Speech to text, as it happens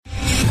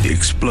The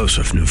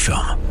explosive new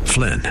film,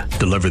 Flynn,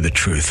 deliver the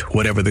truth,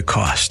 whatever the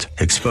cost,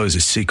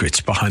 exposes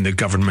secrets behind the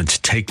government's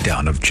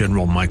takedown of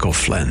General Michael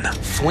Flynn.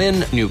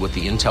 Flynn knew what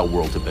the intel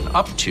world had been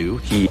up to.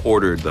 He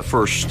ordered the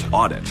first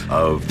audit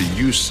of the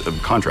use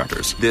of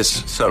contractors.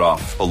 This set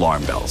off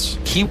alarm bells.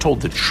 He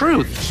told the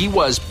truth. He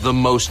was the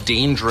most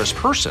dangerous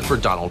person for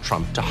Donald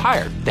Trump to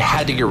hire. They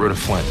had to get rid of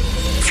Flynn.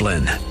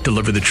 Flynn,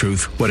 deliver the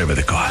truth, whatever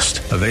the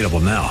cost. Available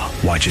now.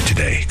 Watch it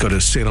today. Go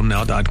to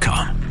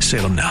salemnow.com.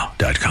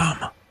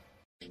 salemnow.com.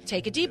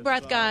 Take a deep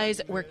breath,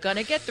 guys. We're going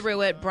to get through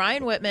it.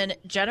 Brian Whitman,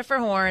 Jennifer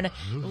Horn,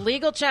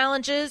 legal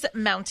challenges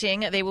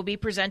mounting. They will be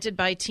presented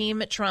by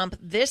Team Trump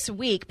this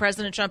week.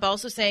 President Trump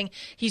also saying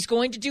he's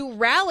going to do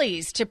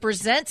rallies to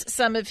present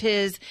some of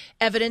his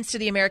evidence to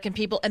the American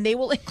people, and they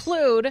will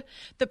include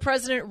the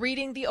president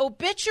reading the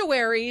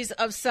obituaries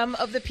of some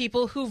of the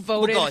people who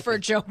voted for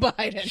Joe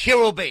Biden. Here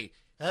will be.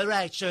 All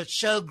right, so it's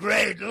so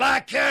great.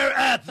 Lock her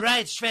up, right?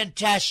 It's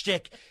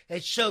fantastic.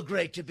 It's so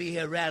great to be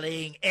here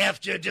rallying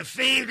after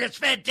defeat. It's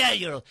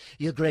fantastic.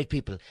 You're great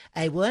people.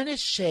 I want to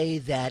say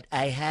that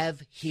I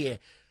have here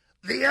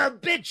the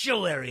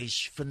obituaries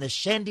from the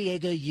San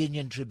Diego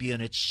Union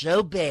Tribune. It's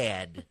so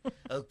bad,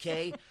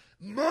 okay?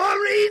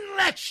 Maureen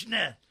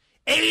Lechner,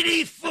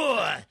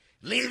 84,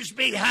 leaves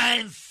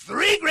behind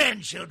 3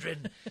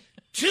 grandchildren,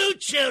 2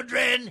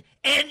 children,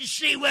 and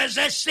she was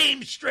a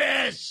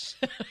seamstress.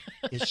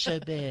 It's so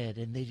bad,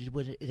 and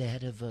they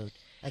had a vote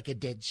like a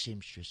dead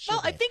seamstress. So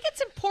well, I think it's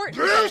important.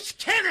 Bruce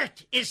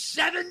Kennett is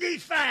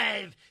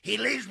 75. He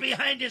leaves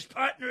behind his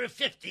partner of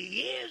 50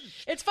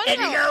 years. It's funny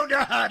and he owned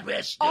a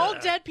hardware store. All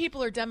dead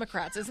people are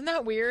Democrats. Isn't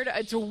that weird?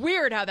 It's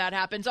weird how that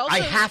happens. Also, I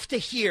have to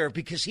hear,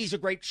 because he's a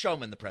great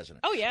showman, the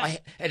president. Oh, yeah.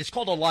 And it's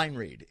called a line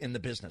read in the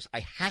business.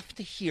 I have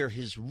to hear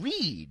his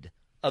read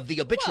of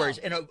the obituaries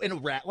in a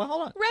well,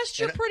 hold on. Rest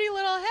your pretty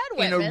little head,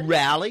 Whitman. In a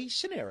rally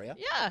scenario.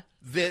 Yeah.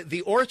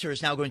 The orator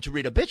is now going to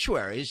read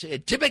obituaries.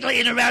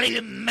 Typically in a rally,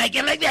 you make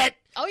it like that.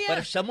 Oh, yeah. But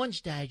if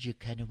someone's died, you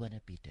kind of want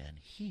to be done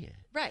here.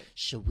 Right.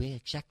 So where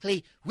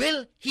exactly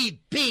will he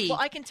be? Well,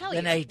 I can tell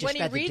you, when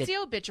he reads the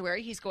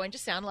obituary, he's going to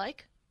sound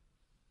like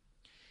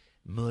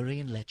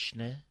Maureen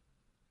Lechner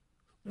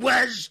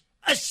was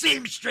a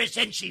seamstress,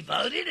 and she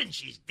voted, and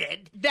she's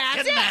dead. That's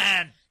Come it.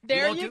 on.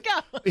 There you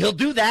go. He'll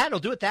do that. He'll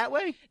do it that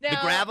way. Now, the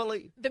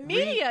gravelly. The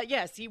media,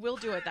 yes, he will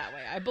do it that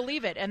way. I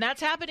believe it. And that's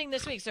happening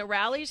this week. So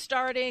rallies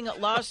starting,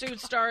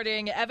 lawsuits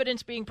starting,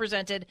 evidence being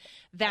presented.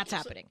 That's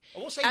happening. I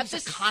will say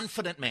he's a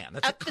confident man.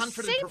 That's a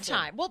confident At the same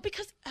time, well,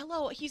 because,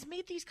 hello, he's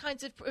made these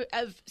kinds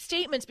of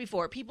statements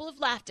before. People have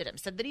laughed at him,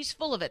 said that he's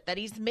full of it, that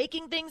he's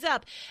making things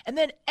up. And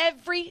then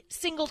every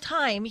single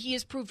time he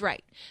is proved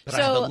right. But so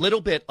I have a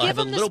little bit. Give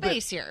him the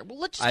space here. Well,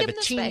 let's just give him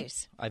the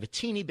space. I have a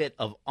teeny bit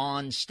of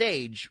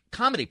on-stage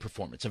comedy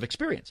performance of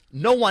experience.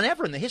 No one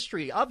ever in the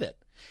history of it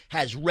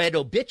has read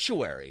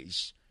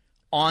obituaries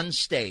on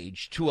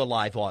stage to a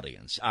live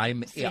audience. I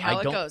don't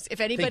it goes.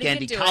 If anybody think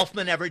Andy can do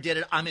Kaufman ever did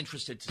it. I'm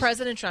interested to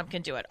President Trump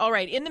can do it. All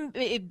right.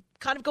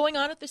 Kind of going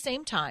on at the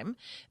same time,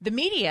 the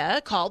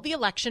media called the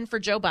election for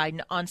Joe Biden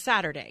on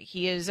Saturday.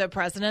 He is a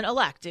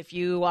president-elect, if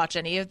you watch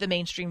any of the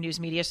mainstream news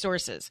media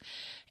sources.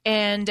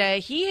 And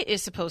he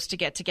is supposed to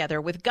get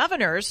together with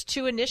governors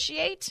to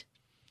initiate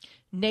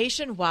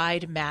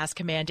nationwide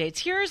mask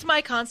mandates. Here's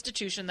my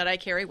Constitution that I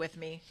carry with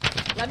me.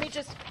 Let me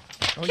just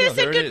kiss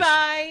it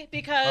goodbye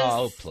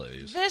because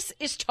this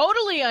is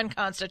totally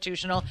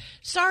unconstitutional.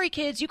 Sorry,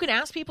 kids, you can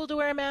ask people to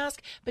wear a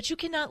mask, but you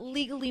cannot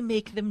legally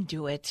make them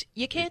do it.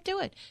 You can't do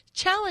it.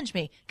 Challenge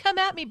me. Come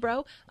at me,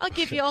 bro. I'll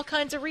give you all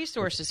kinds of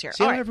resources here.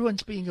 See how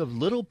everyone's being a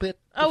little bit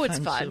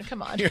defensive? It's fun.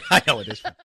 Come on. I know it is fun.